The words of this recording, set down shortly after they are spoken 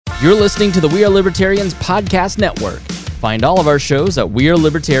You're listening to the We Are Libertarians podcast network. Find all of our shows at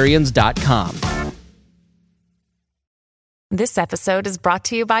wearelibertarians.com. This episode is brought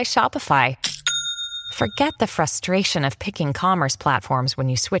to you by Shopify. Forget the frustration of picking commerce platforms when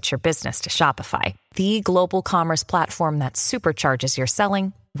you switch your business to Shopify, the global commerce platform that supercharges your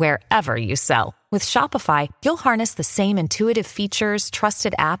selling wherever you sell. With Shopify, you'll harness the same intuitive features,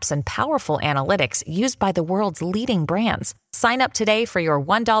 trusted apps, and powerful analytics used by the world's leading brands. Sign up today for your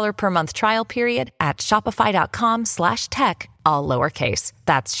 $1 per month trial period at shopify.com/tech, all lowercase.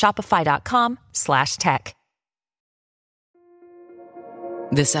 That's shopify.com/tech.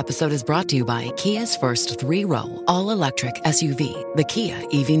 This episode is brought to you by Kia's first 3-row, all-electric SUV, the Kia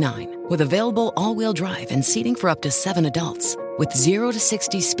EV9, with available all-wheel drive and seating for up to 7 adults, with 0 to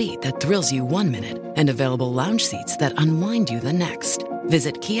 60 speed that thrills you 1 minute, and available lounge seats that unwind you the next.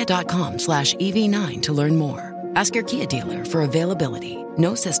 Visit kia.com/EV9 to learn more. Ask your Kia dealer for availability.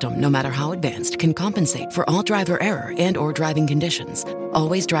 No system, no matter how advanced, can compensate for all driver error and or driving conditions.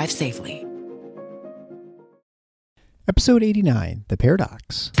 Always drive safely. Episode 89, The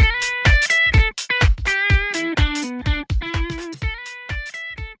Paradox.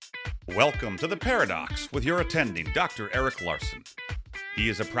 Welcome to The Paradox with your attending, Dr. Eric Larson. He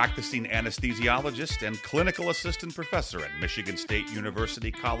is a practicing anesthesiologist and clinical assistant professor at Michigan State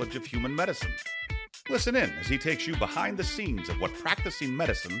University College of Human Medicine. Listen in as he takes you behind the scenes of what practicing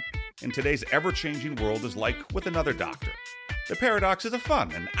medicine in today's ever-changing world is like with another doctor. The Paradox is a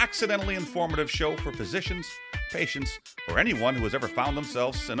fun and accidentally informative show for physicians, patients, or anyone who has ever found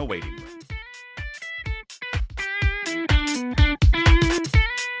themselves in a waiting room.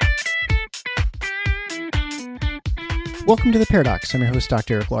 Welcome to The Paradox. I'm your host,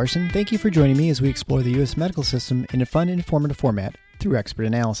 Dr. Eric Larson. Thank you for joining me as we explore the U.S. medical system in a fun and informative format through expert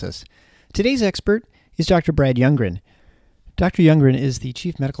analysis. Today's expert is Dr. Brad Younggren. Dr. Younggren is the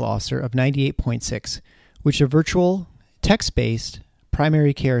Chief Medical Officer of 98.6, which is a virtual, text-based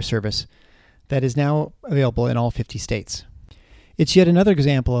primary care service that is now available in all 50 states. It's yet another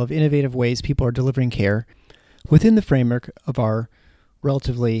example of innovative ways people are delivering care within the framework of our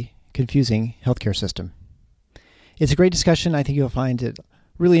relatively confusing healthcare system. It's a great discussion. I think you'll find it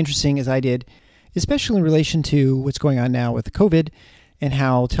really interesting, as I did, especially in relation to what's going on now with COVID and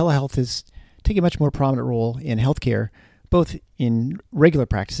how telehealth is taking a much more prominent role in healthcare, both in regular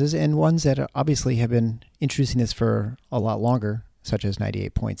practices and ones that obviously have been introducing this for a lot longer, such as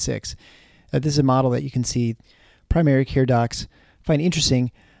 98.6. This is a model that you can see primary care docs find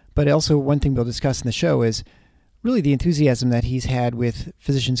interesting, but also one thing we'll discuss in the show is really the enthusiasm that he's had with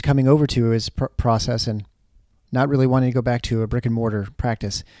physicians coming over to his process and not really wanting to go back to a brick and mortar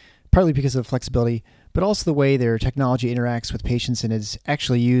practice, partly because of flexibility, but also the way their technology interacts with patients and is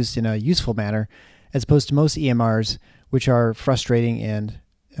actually used in a useful manner, as opposed to most EMRs, which are frustrating and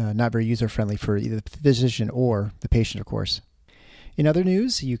not very user-friendly for either the physician or the patient, of course. In other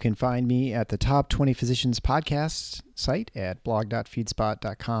news, you can find me at the Top 20 Physicians Podcast site at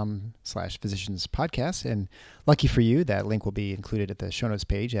blog.feedspot.com/physicianspodcast. And lucky for you, that link will be included at the show notes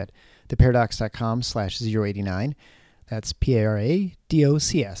page at theparadox.com/089. That's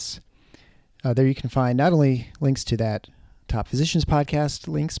PARADOCS. There you can find not only links to that Top Physicians Podcast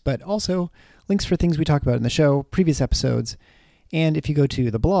links, but also links for things we talk about in the show, previous episodes. And if you go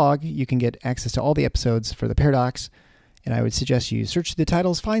to the blog, you can get access to all the episodes for The Paradox. And I would suggest you search the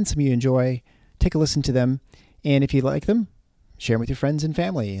titles, find some you enjoy, take a listen to them, and if you like them, share them with your friends and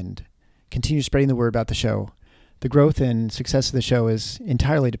family, and continue spreading the word about the show. The growth and success of the show is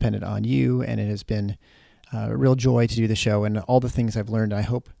entirely dependent on you, and it has been a real joy to do the show and all the things I've learned. I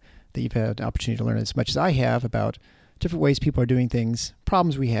hope that you've had an opportunity to learn as much as I have about different ways people are doing things,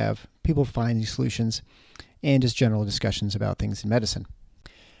 problems we have, people finding solutions, and just general discussions about things in medicine.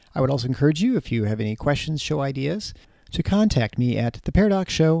 I would also encourage you, if you have any questions, show ideas, to contact me at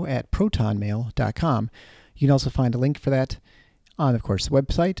theparadoxshow@protonmail.com. You can also find a link for that on, of course, the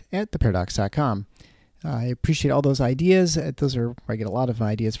website at theparadox.com. I appreciate all those ideas. Those are where I get a lot of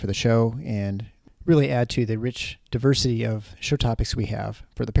ideas for the show and really add to the rich diversity of show topics we have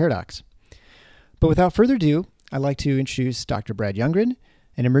for The Paradox. But without further ado, I'd like to introduce Dr. Brad Younggren,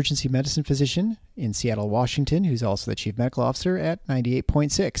 an emergency medicine physician in Seattle, Washington, who's also the Chief Medical Officer at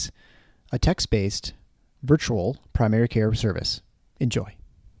 98.6, a text-based virtual primary care service. Enjoy.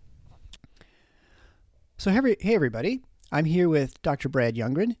 So hey everybody, I'm here with Dr. Brad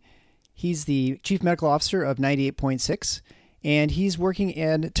Younggren. He's the Chief Medical Officer of 98.6, and he's working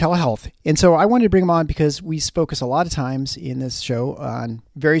in telehealth. And so I wanted to bring him on because we focus a lot of times in this show on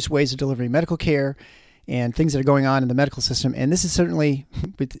various ways of delivering medical care and things that are going on in the medical system. And this is certainly,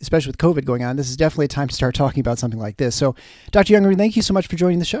 especially with COVID going on, this is definitely a time to start talking about something like this. So, Dr. Younggren, thank you so much for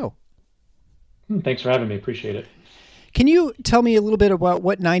joining the show. Thanks for having me. Appreciate it. Can you tell me a little bit about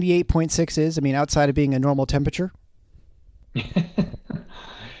what 98.6 is? I mean, outside of being a normal temperature?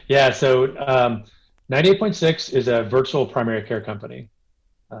 Yeah, so 98.6 is a virtual primary care company.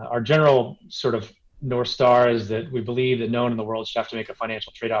 Our general sort of North Star is that we believe that no one in the world should have to make a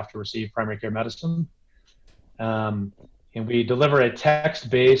financial trade-off to receive primary care medicine. And we deliver a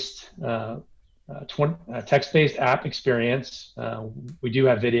text-based app experience. We do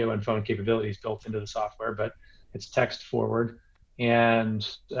have video and phone capabilities built into the software, but it's text forward. And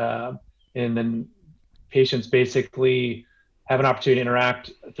then patients basically have an opportunity to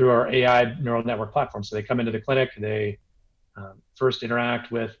interact through our AI neural network platform. So they come into the clinic, they first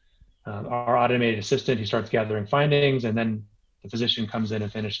interact with our automated assistant who starts gathering findings, and then the physician comes in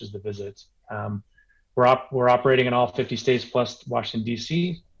and finishes the visit. We're operating in all 50 states plus Washington,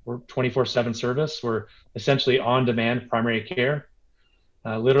 D.C. We're 24/7 service. We're essentially on-demand primary care.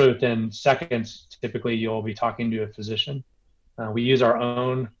 Literally within seconds, typically you'll be talking to a physician. We use our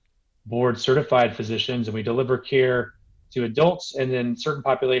own board-certified physicians, and we deliver care to adults, and then certain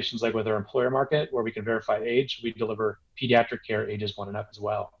populations, like with our employer market, where we can verify age, we deliver pediatric care ages 1 and up as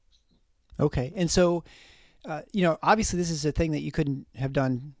well. Okay. And so, obviously this is a thing that you couldn't have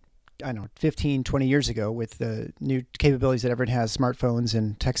done, 15, 20 years ago with the new capabilities that everyone has, smartphones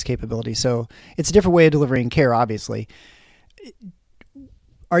and text capabilities. So it's a different way of delivering care, obviously.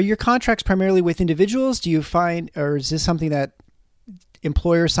 Are your contracts primarily with individuals? Do you find, or is this something that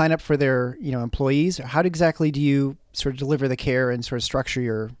employers sign up for their, employees? How exactly do you sort of deliver the care and sort of structure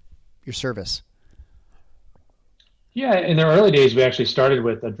your service? Yeah, in the early days, we actually started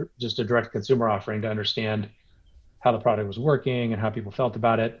with just a direct consumer offering to understand how the product was working and how people felt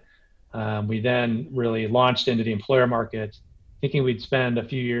about it. We then really launched into the employer market, thinking we'd spend a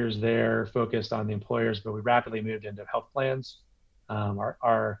few years there focused on the employers, but we rapidly moved into health plans.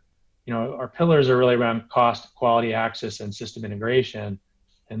 Our pillars are really around cost, quality, access, and system integration,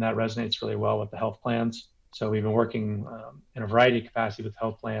 and that resonates really well with the health plans. So we've been working in a variety of capacity with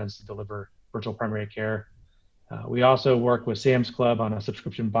health plans to deliver virtual primary care. We also work with Sam's Club on a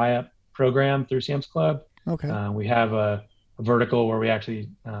subscription buy-up program through Sam's Club. Okay. We have a vertical where we actually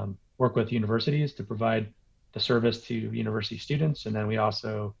work with universities to provide the service to university students, and then we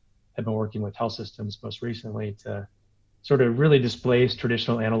also have been working with health systems most recently to sort of really displace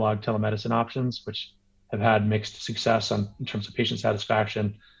traditional analog telemedicine options, which have had mixed success in terms of patient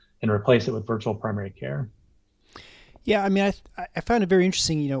satisfaction, and replace it with virtual primary care. Yeah, I mean, I found it very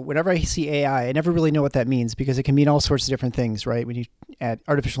interesting. Whenever I see AI, I never really know what that means because it can mean all sorts of different things, right? When you add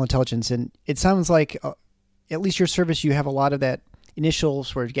artificial intelligence, and it sounds like at least your service, you have a lot of that initial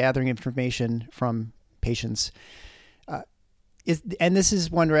sort of gathering information from patients. And this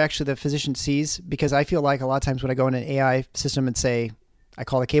is one where actually the physician sees, because I feel like a lot of times when I go in an AI system and say, I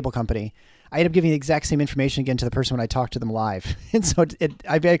call the cable company, I end up giving the exact same information again to the person when I talk to them live. And so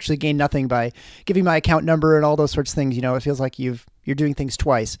I've actually gained nothing by giving my account number and all those sorts of things. It feels like you're doing things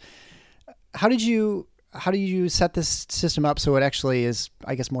twice. How do you set this system up so it actually is,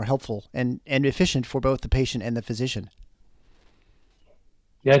 I guess, more helpful and efficient for both the patient and the physician?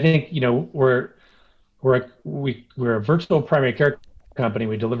 Yeah, I think, we're a virtual primary care company.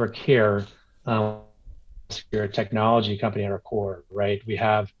 We deliver care. We're a technology company at our core, right? We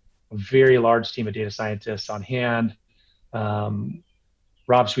have a very large team of data scientists on hand. Rob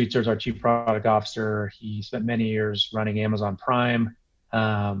Sweetser is our chief product officer. He spent many years running Amazon Prime.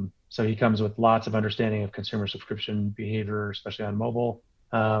 So he comes with lots of understanding of consumer subscription behavior, especially on mobile.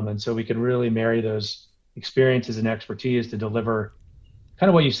 And so we can really marry those experiences and expertise to deliver kind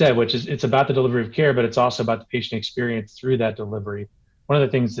of what you said, which is it's about the delivery of care, but it's also about the patient experience through that delivery. One of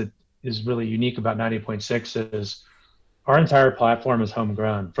the things that is really unique about 90.6 is our entire platform is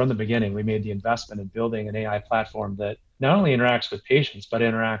homegrown. From the beginning, we made the investment in building an AI platform that not only interacts with patients, but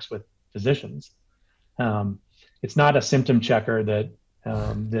interacts with physicians. It's not a symptom checker that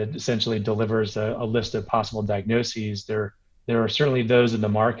essentially delivers a list of possible diagnoses. There are certainly those in the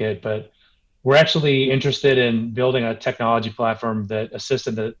market, but we're actually interested in building a technology platform that assists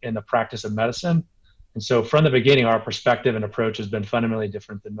in the practice of medicine. And so from the beginning, our perspective and approach has been fundamentally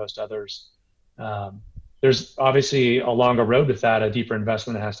different than most others. There's obviously a longer road with that, a deeper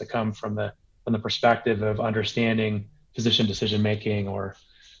investment that has to come from the perspective of understanding physician decision-making or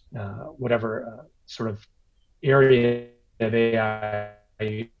whatever sort of area of AI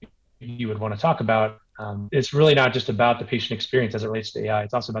you would want to talk about. It's really not just about the patient experience as it relates to AI.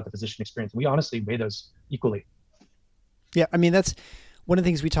 It's also about the physician experience. And we honestly weigh those equally. Yeah, I mean, that's One of the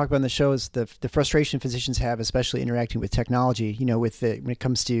things we talk about on the show is the frustration physicians have, especially interacting with technology, when it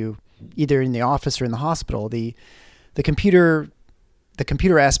comes to either in the office or in the hospital, the computer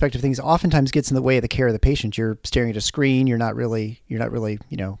aspect of things oftentimes gets in the way of the care of the patient. You're staring at a screen. You're not really,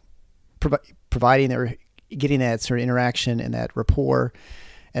 providing or getting that sort of interaction and that rapport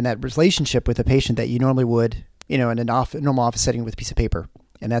and that relationship with a patient that you normally would, in a normal office setting with a piece of paper.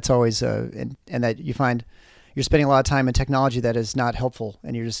 And that's always, and that you find you're spending a lot of time in technology that is not helpful,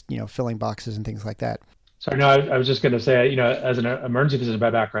 and you're just, filling boxes and things like that. Sorry, no, I was just going to say, as an emergency physician by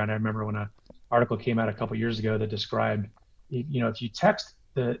background, I remember when an article came out a couple of years ago that described, if you text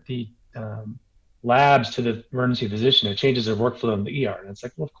the labs to the emergency physician, it changes their workflow in the ER. And it's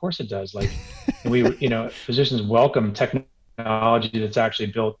like, well, of course it does. Like physicians welcome technology that's actually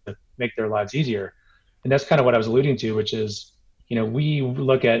built to make their lives easier. And that's kind of what I was alluding to, which is, we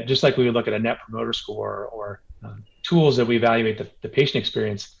look at, just like we would look at a net promoter score or tools that we evaluate the patient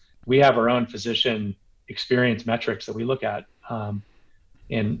experience, we have our own physician experience metrics that we look at.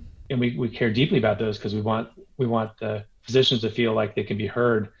 And we care deeply about those because we want the physicians to feel like they can be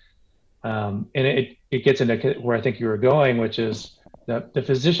heard. And it gets into where I think you were going, which is the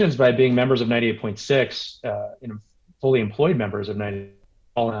physicians, by being members of 98.6, fully employed members of 98,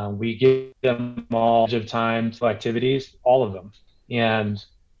 we give them all of time to activities, all of them. And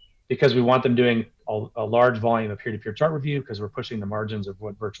because we want them doing a large volume of peer-to-peer chart review, because we're pushing the margins of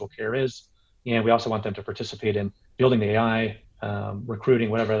what virtual care is. And we also want them to participate in building the AI, recruiting,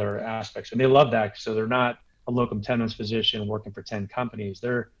 whatever other aspects. And they love that. So they're not a locum tenens physician working for 10 companies.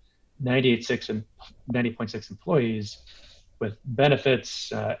 They're 98.6 and 90.6 employees with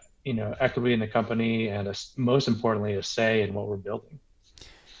benefits, equity in the company, and most importantly, a say in what we're building.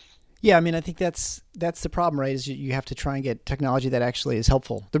 Yeah, I think that's the problem, right? Is you have to try and get technology that actually is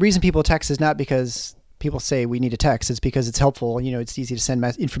helpful. The reason people text is not because people say we need to text. It's because it's helpful. It's easy to send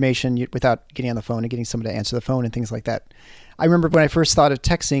information without getting on the phone and getting somebody to answer the phone and things like that. I remember when I first thought of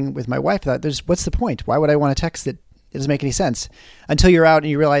texting with my wife, I thought, what's the point? Why would I want to text it? It doesn't make any sense until you're out and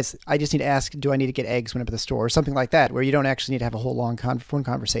you realize I just need to ask, do I need to get eggs when I'm at the store or something like that, where you don't actually need to have a whole long phone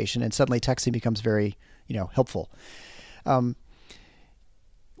conversation, and suddenly texting becomes very, helpful.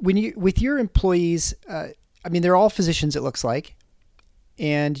 With your employees, they're all physicians, it looks like,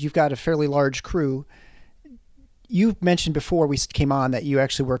 and you've got a fairly large crew. You mentioned before we came on that you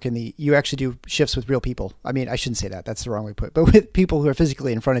actually you actually do shifts with real people. I shouldn't say that. That's the wrong way to put it. But with people who are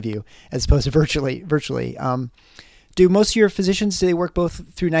physically in front of you as opposed to virtually. Do most of your physicians, do they work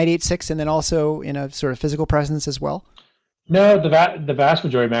both through 98.6 and then also in a sort of physical presence as well? No, the vast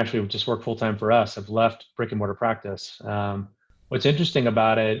majority of them actually just work full-time for us, have left brick and mortar practice. What's interesting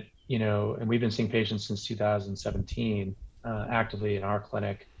about it, and we've been seeing patients since 2017 actively in our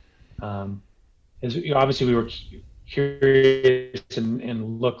clinic, is obviously we were curious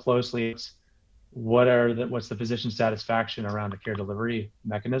and look closely at what's the physician satisfaction around the care delivery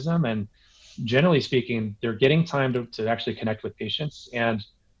mechanism. And generally speaking, they're getting time to actually connect with patients, and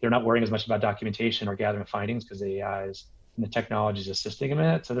they're not worrying as much about documentation or gathering findings because the AI and the technology is assisting them in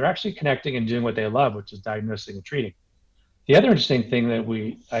it. So they're actually connecting and doing what they love, which is diagnosing and treating. The other interesting thing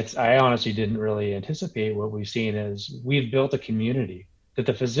that I honestly didn't really anticipate, what we've seen is we've built a community that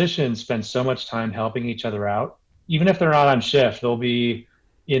the physicians spend so much time helping each other out. Even if they're not on shift, they'll be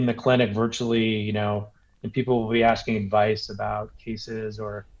in the clinic virtually, and people will be asking advice about cases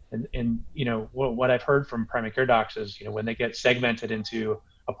and what I've heard from primary care docs is, when they get segmented into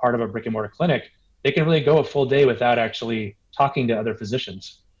a part of a brick and mortar clinic, they can really go a full day without actually talking to other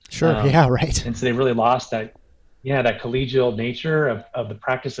physicians. Sure. Yeah. Right. And so they really lost that collegial nature of the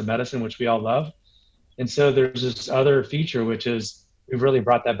practice of medicine, which we all love. And so there's this other feature, which is we've really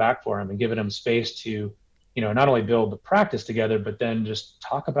brought that back for them and given them space to, not only build the practice together, but then just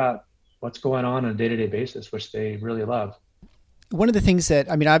talk about what's going on a day-to-day basis, which they really love. One of the things that,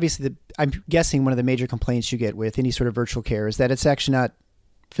 obviously, I'm guessing one of the major complaints you get with any sort of virtual care is that it's actually not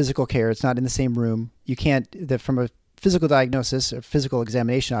physical care. It's not in the same room. You can't, from a physical diagnosis or physical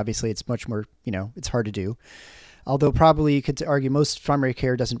examination, obviously, it's much more, it's hard to do. Although probably you could argue most primary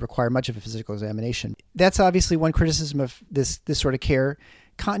care doesn't require much of a physical examination. That's obviously one criticism of this sort of care.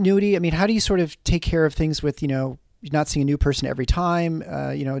 Continuity, how do you sort of take care of things with, you're not seeing a new person every time,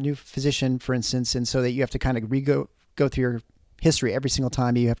 a new physician, for instance, and so that you have to kind of go through your history every single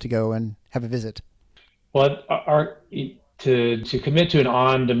time you have to go and have a visit? Well, to commit to an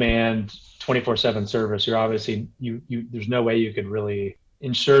on-demand 24/7 service, you're obviously, there's no way you could really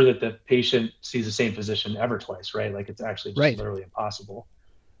ensure that the patient sees the same physician ever twice, right? Like it's actually just literally impossible.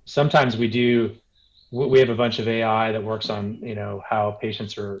 Sometimes we have a bunch of AI that works on, how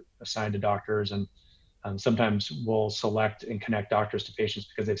patients are assigned to doctors. And Sometimes we'll select and connect doctors to patients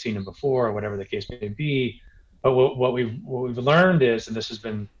because they've seen them before, or whatever the case may be. But what we've learned is, and this has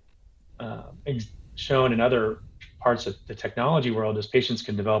been shown in other parts of the technology world, is patients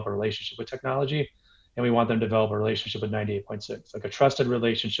can develop a relationship with technology, and we want them to develop a relationship with 98.6, like a trusted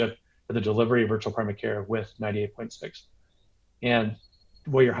relationship for the delivery of virtual primary care with 98.6. And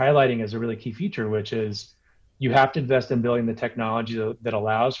what you're highlighting is a really key feature, which is you have to invest in building the technology that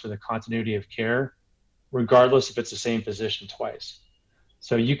allows for the continuity of care, regardless if it's the same physician twice.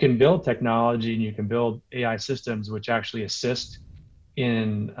 So you can build technology and you can build AI systems which actually assist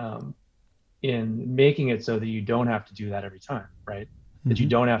in making it so that you don't have to do that every time, right? Mm-hmm. That you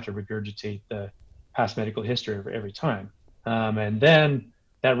don't have to regurgitate the past medical history every time. And then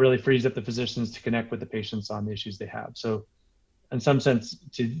that really frees up the physicians to connect with the patients on the issues they have. So in some sense,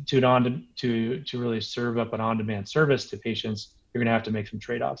 to really serve up an on-demand service to patients, you're going to have to make some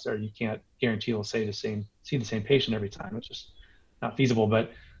trade-offs there. You can't guarantee you'll see the same patient every time. It's just not feasible.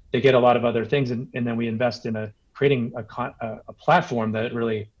 But they get a lot of other things, and then we invest in creating a platform that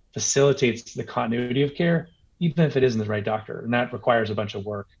really facilitates the continuity of care, even if it isn't the right doctor, and that requires a bunch of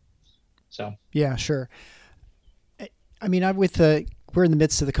work. So yeah, sure. I mean, we're in the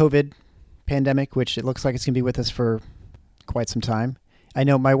midst of the COVID pandemic, which it looks like it's going to be with us for quite some time. I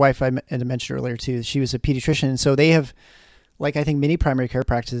know my wife, I mentioned earlier too, she was a pediatrician. And so they have, like I think many primary care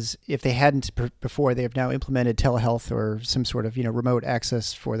practices, if they hadn't before, they have now implemented telehealth or some sort of, remote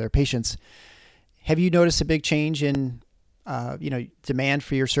access for their patients. Have you noticed a big change in, demand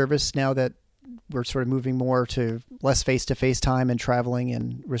for your service now that we're sort of moving more to less face-to-face time and traveling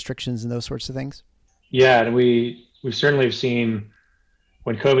and restrictions and those sorts of things? Yeah. And we certainly have seen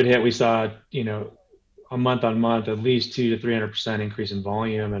when COVID hit, we saw, a month on month, at least 200 to 300% increase in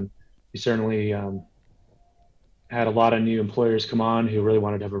volume. And we certainly had a lot of new employers come on who really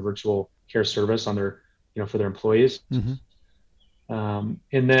wanted to have a virtual care service on their, for their employees. Mm-hmm.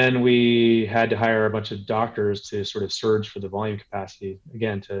 And then we had to hire a bunch of doctors to sort of surge for the volume capacity.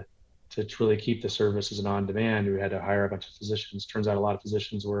 Again, to really keep the service as an on-demand, we had to hire a bunch of physicians. Turns out a lot of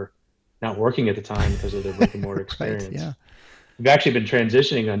physicians were not working at the time because of their brick and mortar experience. Right, yeah. We've actually been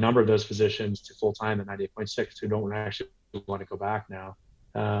transitioning a number of those physicians to full-time at 98.6 who don't actually want to go back now,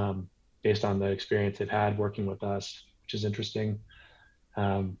 based on the experience they've had working with us, which is interesting.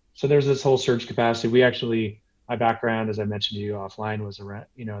 So there's this whole surge capacity. My background, as I mentioned to you offline, was around,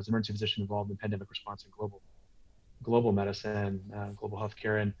 as an emergency physician involved in pandemic response and global medicine, global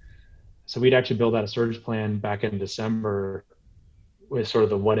healthcare. And so we'd actually build out a surge plan back in December with sort of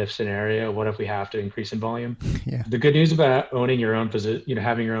the what if scenario. What if we have to increase in volume? Yeah. The good news about owning your own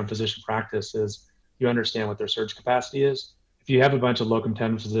having your own physician practice is you understand what their surge capacity is. If you have a bunch of locum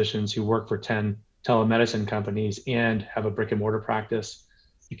tenens physicians who work for 10 telemedicine companies and have a brick and mortar practice,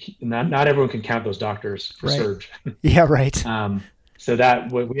 not everyone can count those doctors for surge. Yeah, right. So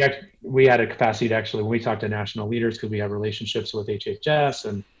that we had a capacity to actually, when we talk to national leaders, because we have relationships with HHS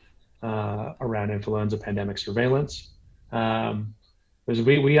and around influenza pandemic surveillance, because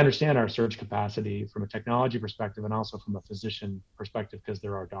we understand our surge capacity from a technology perspective and also from a physician perspective, because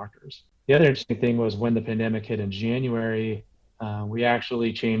there are doctors. The other interesting thing was when the pandemic hit in January, we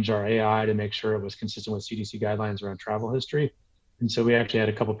actually changed our AI to make sure it was consistent with CDC guidelines around travel history. And so we actually had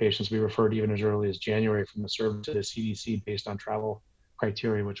a couple of patients we referred even as early as January from the service to the CDC based on travel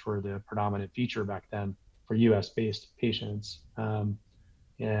criteria, which were the predominant feature back then for US-based patients. And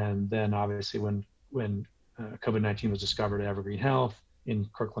then obviously when COVID-19 was discovered at Evergreen Health in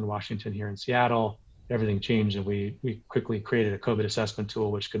Kirkland, Washington, here in Seattle, everything changed, and we quickly created a COVID assessment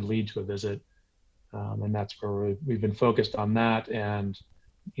tool which could lead to a visit. And that's where we've been focused on that. And,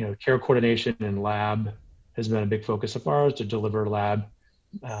 care coordination and lab has been a big focus of ours to deliver lab,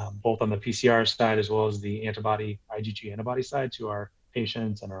 both on the PCR side as well as the IgG antibody side to our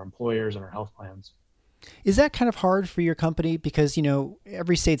patients and our employers and our health plans. Is that kind of hard for your company? Because,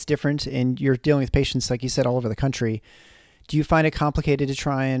 every state's different and you're dealing with patients, like you said, all over the country. Do you find it complicated to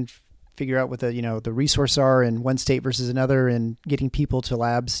try and figure out what the resources are in one state versus another and getting people to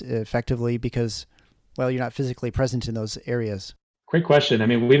labs effectively because, you're not physically present in those areas? Great question. I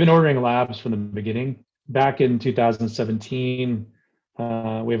mean, we've been ordering labs from the beginning. Back in 2017, we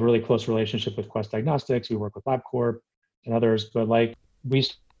have a really close relationship with Quest Diagnostics. We work with LabCorp and others, but we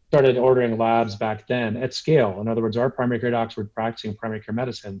started ordering labs back then at scale. In other words, our primary care docs were practicing primary care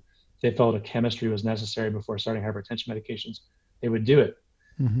medicine. They felt a chemistry was necessary before starting hypertension medications, they would do it.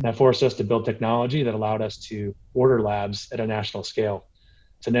 Mm-hmm. That forced us to build technology that allowed us to order labs at a national scale,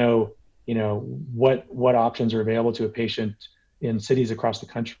 to know, what options are available to a patient in cities across the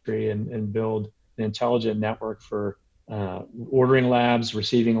country and build an intelligent network for ordering labs,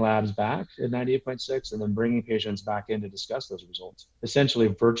 receiving labs back at 98.6, and then bringing patients back in to discuss those results, essentially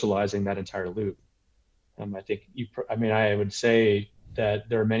virtualizing that entire loop. I would say that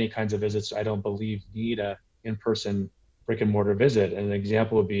there are many kinds of visits I don't believe need a in-person brick and mortar visit. And an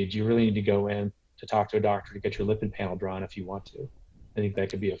example would be, do you really need to go in to talk to a doctor to get your lipid panel drawn if you want to? I think that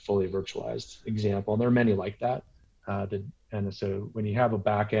could be a fully virtualized example. And there are many like that. And so when you have a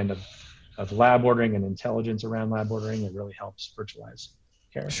back end of lab ordering and intelligence around lab ordering, it really helps virtualize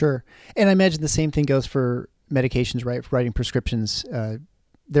care. Sure. And I imagine the same thing goes for medications, right? For writing prescriptions.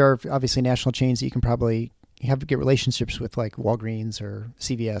 There are obviously national chains that you can probably get relationships with, like Walgreens or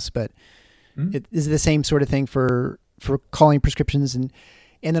CVS, but is it the same sort of thing for calling prescriptions? And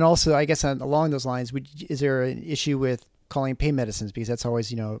then also, I guess along those lines, is there an issue with calling pain medicines? Because that's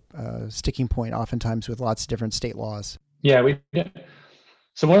always, a sticking point oftentimes with lots of different state laws. Yeah,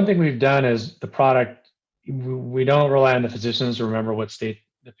 so one thing we've done is the product, we don't rely on the physicians to remember what state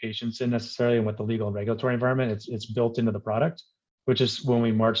the patient's in necessarily and what the legal and regulatory environment. It's built into the product, which is when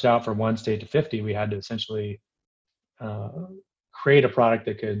we marched out from 1 state to 50, we had to essentially create a product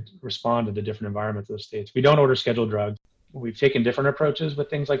that could respond to the different environments of those states. We don't order scheduled drugs. We've taken different approaches with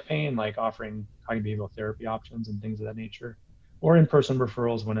things like pain, like offering cognitive behavioral therapy options and things of that nature, or in-person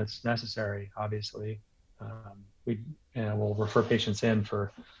referrals when it's necessary, obviously. We'll refer patients in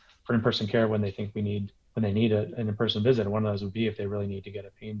for in-person care when they need an in-person visit. And one of those would be if they really need to get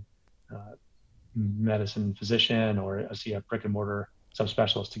a pain medicine physician or see a brick and mortar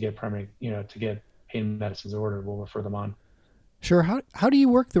subspecialist to get pain medicines ordered, we'll refer them on. Sure. How do you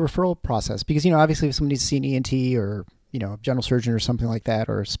work the referral process? Because, obviously if somebody needs to see an ENT or, a general surgeon or something like that,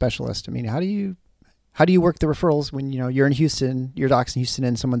 or a specialist, how do you work the referrals when, you're in Houston, your doc's in Houston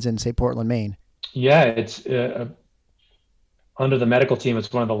and someone's in, say, Portland, Maine? Yeah, it's under the medical team,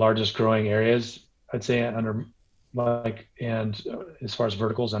 it's one of the largest growing areas, I'd say, and as far as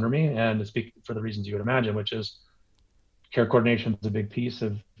verticals under me, and to speak for the reasons you would imagine, which is care coordination is a big piece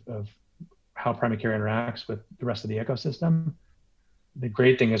of how primary care interacts with the rest of the ecosystem. The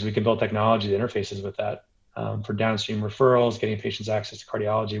great thing is we can build technology that interfaces with that for downstream referrals, getting patients access to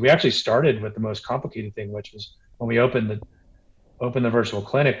cardiology. We actually started with the most complicated thing, which was when we opened the virtual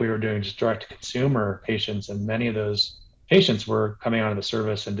clinic, we were doing just direct to consumer patients, and many of those patients were coming out of the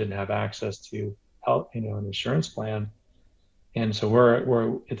service and didn't have access to health, an insurance plan. And so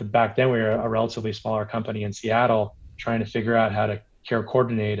back then we were a relatively smaller company in Seattle trying to figure out how to care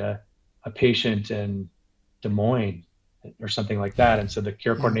coordinate a patient in Des Moines or something like that. And so the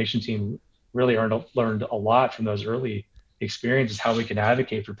care coordination team really learned a lot from those early experiences, how we can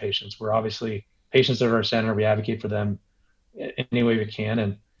advocate for patients. We're obviously patients at our center. We advocate for them any way we can,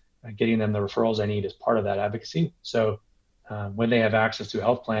 and getting them the referrals they need is part of that advocacy. So when they have access to a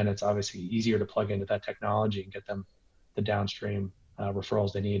health plan, it's obviously easier to plug into that technology and get them the downstream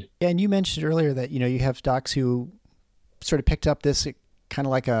referrals they need. Yeah, and you mentioned earlier that, you have docs who sort of picked up this kind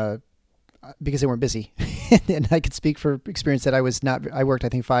of like because they weren't busy. And I could speak for experience that I worked, I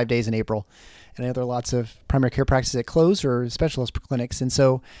think, 5 days in April, and I know there are lots of primary care practices that closed or specialist clinics. And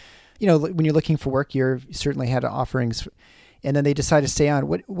so, when you're looking for work, you certainly had offerings, and then they decide to stay on.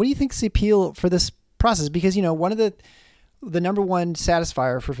 What do you think is the appeal for this process? Because, one of the number one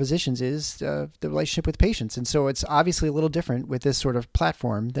satisfier for physicians is the relationship with patients. And so it's obviously a little different with this sort of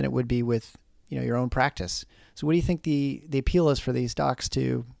platform than it would be with, your own practice. So what do you think the appeal is for these docs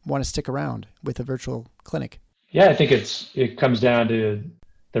to want to stick around with a virtual clinic? Yeah, I think it comes down to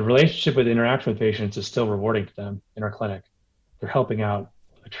the relationship with interaction with patients is still rewarding to them in our clinic. They're helping out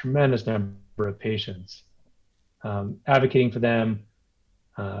a tremendous number of patients, advocating for them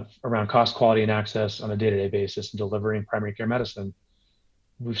around cost, quality, and access on a day-to-day basis and delivering primary care medicine.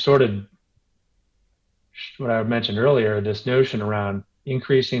 We've sorted what I mentioned earlier, this notion around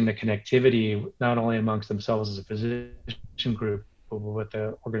increasing the connectivity, not only amongst themselves as a physician group, but with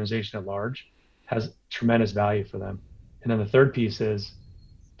the organization at large, has tremendous value for them. And then the third piece is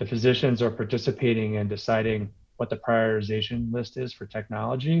the physicians are participating in deciding what the prioritization list is for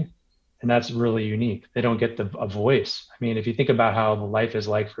technology. And that's really unique. They don't get a voice. I mean, if you think about how the life is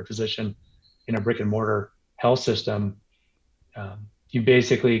like for a physician in a brick and mortar health system, you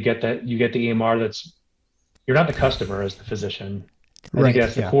basically get the EMR you're not the customer as the physician. I think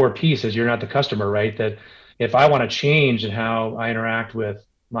that's the core piece is you're not the customer, right? That if I want to change in how I interact with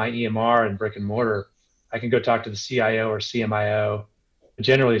my EMR and brick and mortar, I can go talk to the CIO or CMIO. But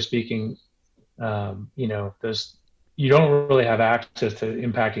generally speaking, you don't really have access to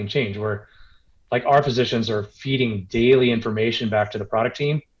impacting change, where like our physicians are feeding daily information back to the product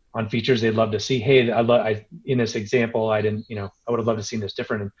team on features they'd love to see. Hey, in this example, I would have loved to see this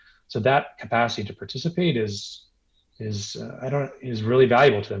different. And so that capacity to participate is is really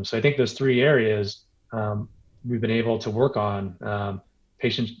valuable to them. So I think those three areas we've been able to work on: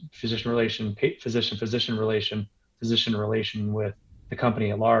 patient-physician relation, physician-physician relation, physician relation with the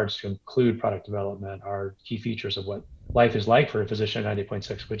company at large, to include product development, our key features of what life is like for a physician at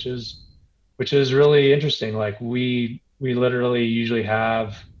 98.6, which is really interesting. Like we literally usually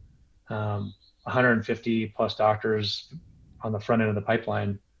have 150 plus doctors on the front end of the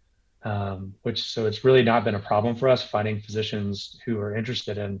pipeline, so it's really not been a problem for us finding physicians who are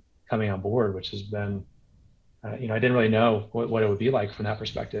interested in coming on board, which has been, I didn't really know what it would be like from that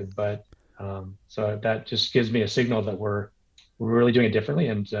perspective, but so that just gives me a signal that we're really doing it differently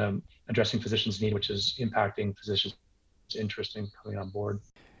and addressing physicians' need, which is impacting physicians' interest in coming on board.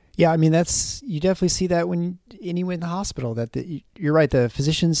 Yeah, I mean, you definitely see that when anyone in the hospital, you're right. The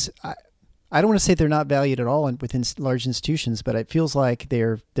physicians, I don't want to say they're not valued at all within large institutions, but it feels like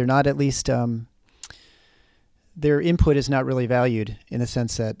they're not, at least their input is not really valued, in the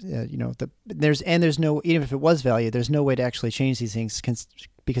sense that there's no, even if it was valued, there's no way to actually change these things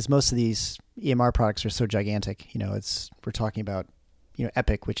because most of these EMR products are so gigantic. We're talking about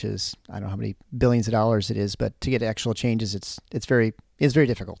Epic, which is, I don't know how many billions of dollars it is, but to get actual changes, it's very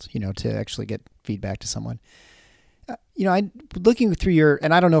difficult, to actually get feedback to someone. I looking through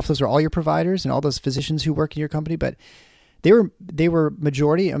and I don't know if those are all your providers and all those physicians who work in your company, but they were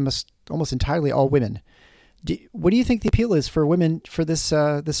majority, almost entirely all women. What do you think the appeal is for women for this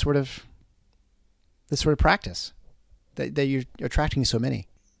sort of practice that you're attracting so many?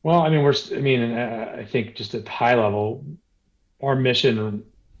 Well, I think just at the high level, our mission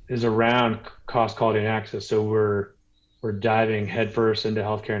is around cost, quality, and access. So we're diving headfirst into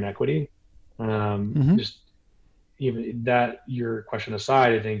healthcare inequity. Just even that, your question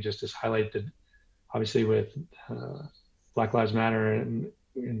aside, I think just to highlight that, obviously with Black Lives Matter and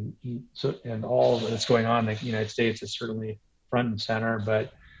all that's going on in the United States is certainly front and center.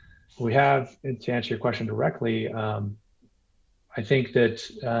 But we have, and to answer your question directly, I think that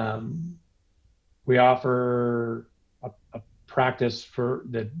we offer a practice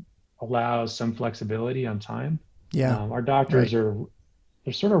that allows some flexibility on time. Yeah, our doctors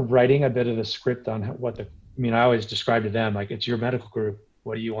they're sort of writing a bit of the script on I always describe to them, like, it's your medical group.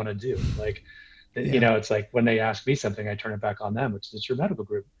 What do you want to do? Like, it's like when they ask me something, I turn it back on them, which is, it's your medical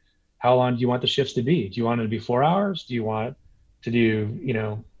group. How long do you want the shifts to be? Do you want it to be 4 hours? Do you want to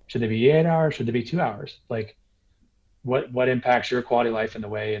do, should they be 8 hours? Should they be 2 hours? Like, what impacts your quality of life in the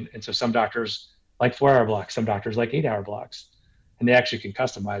way? And so some doctors like 4-hour blocks, some doctors like 8-hour blocks, and they actually can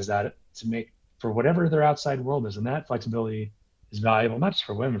customize that to make for whatever their outside world is. And that flexibility is valuable, not just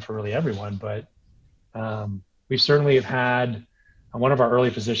for women, for really everyone. But we certainly have had one of our early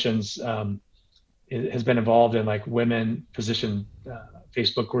physicians has been involved in like women physician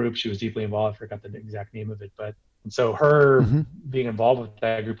Facebook group. She was deeply involved. I forgot the exact name of it, and so her being involved with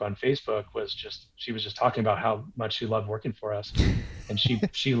that group on Facebook she was just talking about how much she loved working for us. And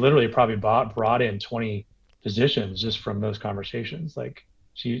she literally probably brought in 20 physicians just from those conversations. Like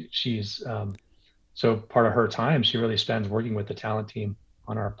she's so part of her time, she really spends working with the talent team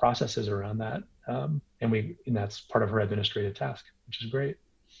on our processes around that. And that's part of her administrative task, which is great.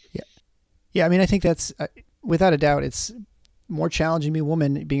 Yeah. I mean, I think that's without a doubt, it's more challenging being a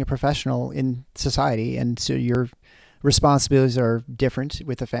woman, being a professional in society. And so your responsibilities are different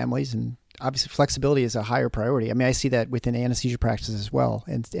with the families, and obviously flexibility is a higher priority. I mean, I see that within anesthesia practices as well.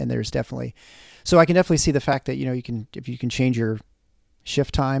 And there's definitely, so I can definitely see the fact that, if you can change your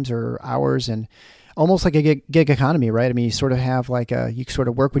shift times or hours, and almost like a gig economy, right? I mean, you sort of have you sort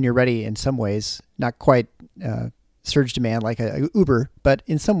of work when you're ready in some ways, not quite surge demand like a Uber, but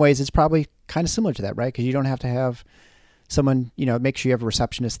in some ways it's probably kind of similar to that, right? Because you don't have to have someone, make sure you have a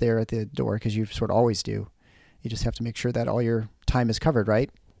receptionist there at the door, because you sort of always do. You just have to make sure that all your time is covered,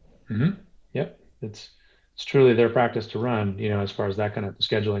 right? Mm-hmm. Yep. It's truly their practice to run, as far as that kind of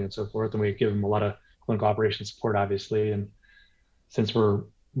scheduling and so forth. And we give them a lot of clinical operations support, obviously. And since we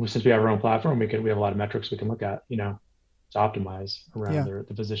have our own platform, we have a lot of metrics we can look at, to optimize around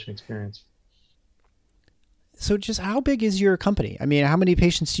the physician experience. So just how big is your company? I mean, how many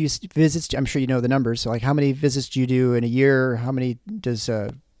patients do you visit? I'm sure you know the numbers. So like, how many visits do you do in a year? How many does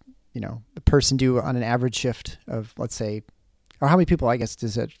a person do on an average shift of, let's say, or how many people, I guess,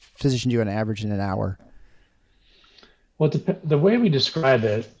 does a physician do on average in an hour? Well, the way we describe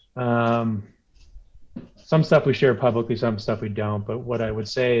it, some stuff we share publicly, some stuff we don't. But what I would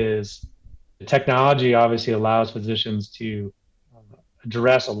say is the technology obviously allows physicians to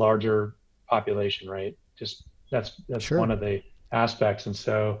address a larger population, right? Just that's sure. One of the aspects. And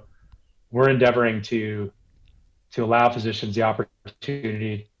so we're endeavoring to allow physicians the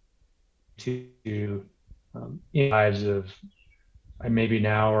opportunity to lives of maybe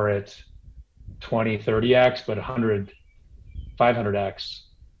now are at 20, 30x, but 100, 500x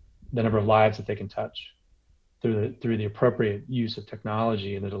the number of lives that they can touch through the appropriate use of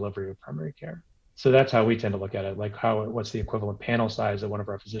technology in the delivery of primary care. So that's how we tend to look at it, like what's the equivalent panel size that one of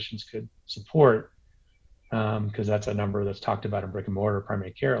our physicians could support, because that's a number that's talked about in brick and mortar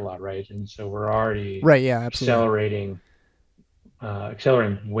primary care a lot, right? And so we're already accelerating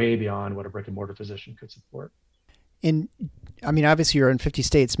way beyond what a brick and mortar physician could support. And I mean, obviously you're in 50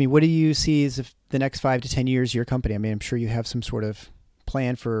 states. I mean, what do you see as the next 5 to 10 years of your company? I mean, I'm sure you have some sort of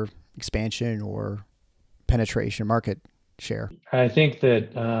plan for expansion or penetration, market share. I think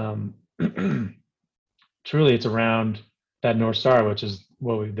that truly it's around that North Star, which is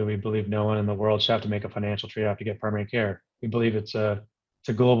that we believe no one in the world should have to make a financial trade-off to get primary care. We believe it's a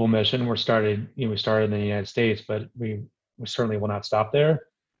global mission. We started in the United States, but we certainly will not stop there.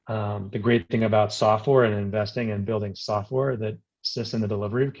 The great thing about software and investing and building software that assists in the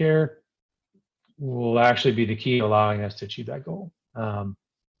delivery of care will actually be the key to allowing us to achieve that goal.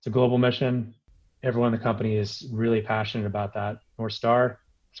 It's a global mission. Everyone in the company is really passionate about that North Star.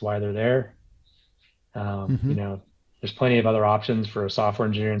 That's why they're there. There's plenty of other options for a software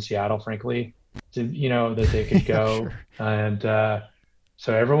engineer in Seattle, frankly, that they could go. Sure. And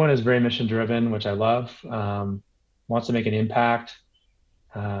so everyone is very mission driven, which I love, wants to make an impact.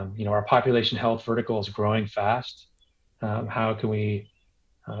 Our population health vertical is growing fast. How can we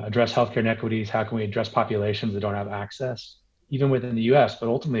address healthcare inequities? How can we address populations that don't have access, even within the US, but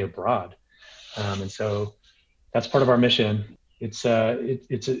ultimately abroad? And so that's part of our mission. It's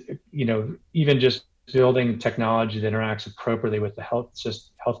even just building technology that interacts appropriately with the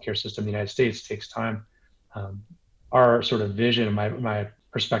healthcare system in the United States takes time. Our sort of vision, my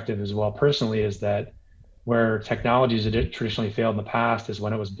perspective as well personally, is that where technologies that traditionally failed in the past is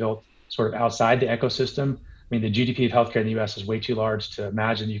when it was built sort of outside the ecosystem. I mean, the GDP of healthcare in the US is way too large to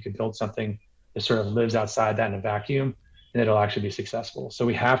imagine you could build something that sort of lives outside that in a vacuum and it'll actually be successful. So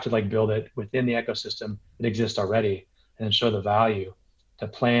we have to build it within the ecosystem that exists already and then show the value to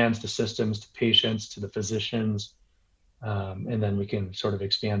plans, to systems, to patients, to the physicians, and then we can sort of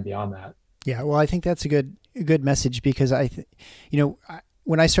expand beyond that. Yeah, well, I think that's a good message because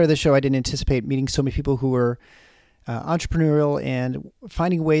when I started the show, I didn't anticipate meeting so many people who were entrepreneurial and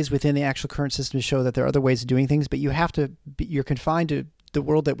finding ways within the actual current system to show that there are other ways of doing things. But you're confined to the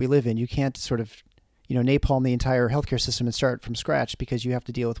world that we live in. You can't sort of, napalm the entire healthcare system and start from scratch because you have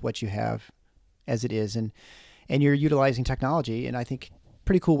to deal with what you have as it is, and you're utilizing technology in I think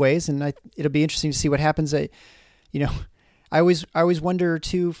pretty cool ways. And it'll be interesting to see what happens. I always wonder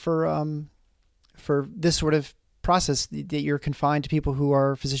too for this sort of process that you're confined to people who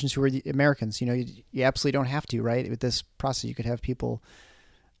are physicians who are Americans. You absolutely don't have to, right? With this process, you could have people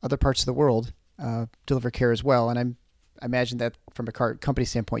other parts of the world deliver care as well. And I imagine that from a company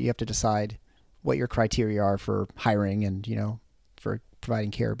standpoint, you have to decide what your criteria are for hiring and for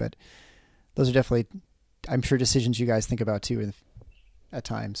providing care. But those are definitely, I'm sure, decisions you guys think about too at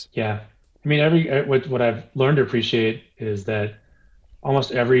times. Yeah, I mean, what I've learned to appreciate is that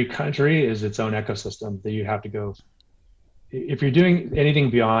almost every country is its own ecosystem that you have to go. If you're doing anything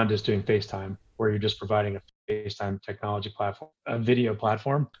beyond just doing FaceTime, where you're just providing a FaceTime technology platform, a video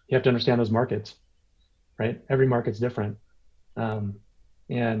platform, you have to understand those markets, right? Every market's different.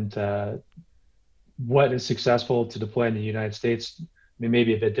 What is successful to deploy in the United States may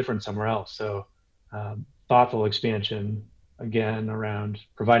be a bit different somewhere else. So thoughtful expansion, again, around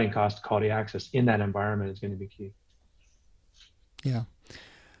providing cost quality access in that environment is going to be key. Yeah.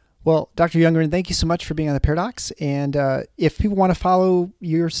 Well, Dr. Younggren, thank you so much for being on the Paradox. And if people want to follow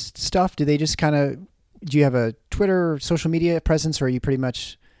your stuff, do you have a Twitter or social media presence, or are you pretty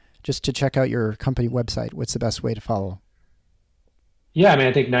much just to check out your company website? What's the best way to follow? Yeah, I mean,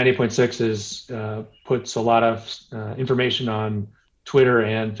 I think 90.6 puts a lot of information on Twitter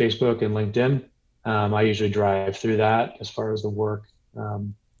and Facebook and LinkedIn. I usually drive through that as far as the work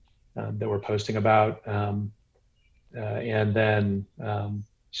that we're posting about. And then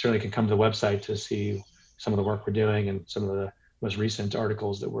certainly can come to the website to see some of the work we're doing and some of the most recent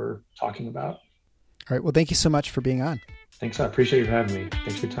articles that we're talking about. All right. Well, thank you so much for being on. Thanks. I appreciate you having me.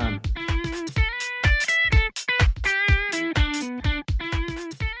 Thanks for your time.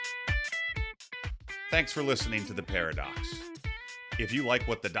 Thanks for listening to The Paradox. If you like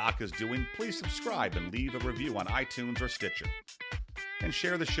what the doc is doing, please subscribe and leave a review on iTunes or Stitcher. And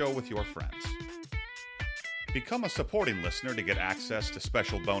share the show with your friends. Become a supporting listener to get access to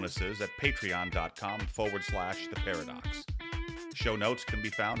special bonuses at patreon.com/theparadox. Show notes can be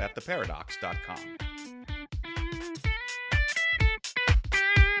found at theparadox.com.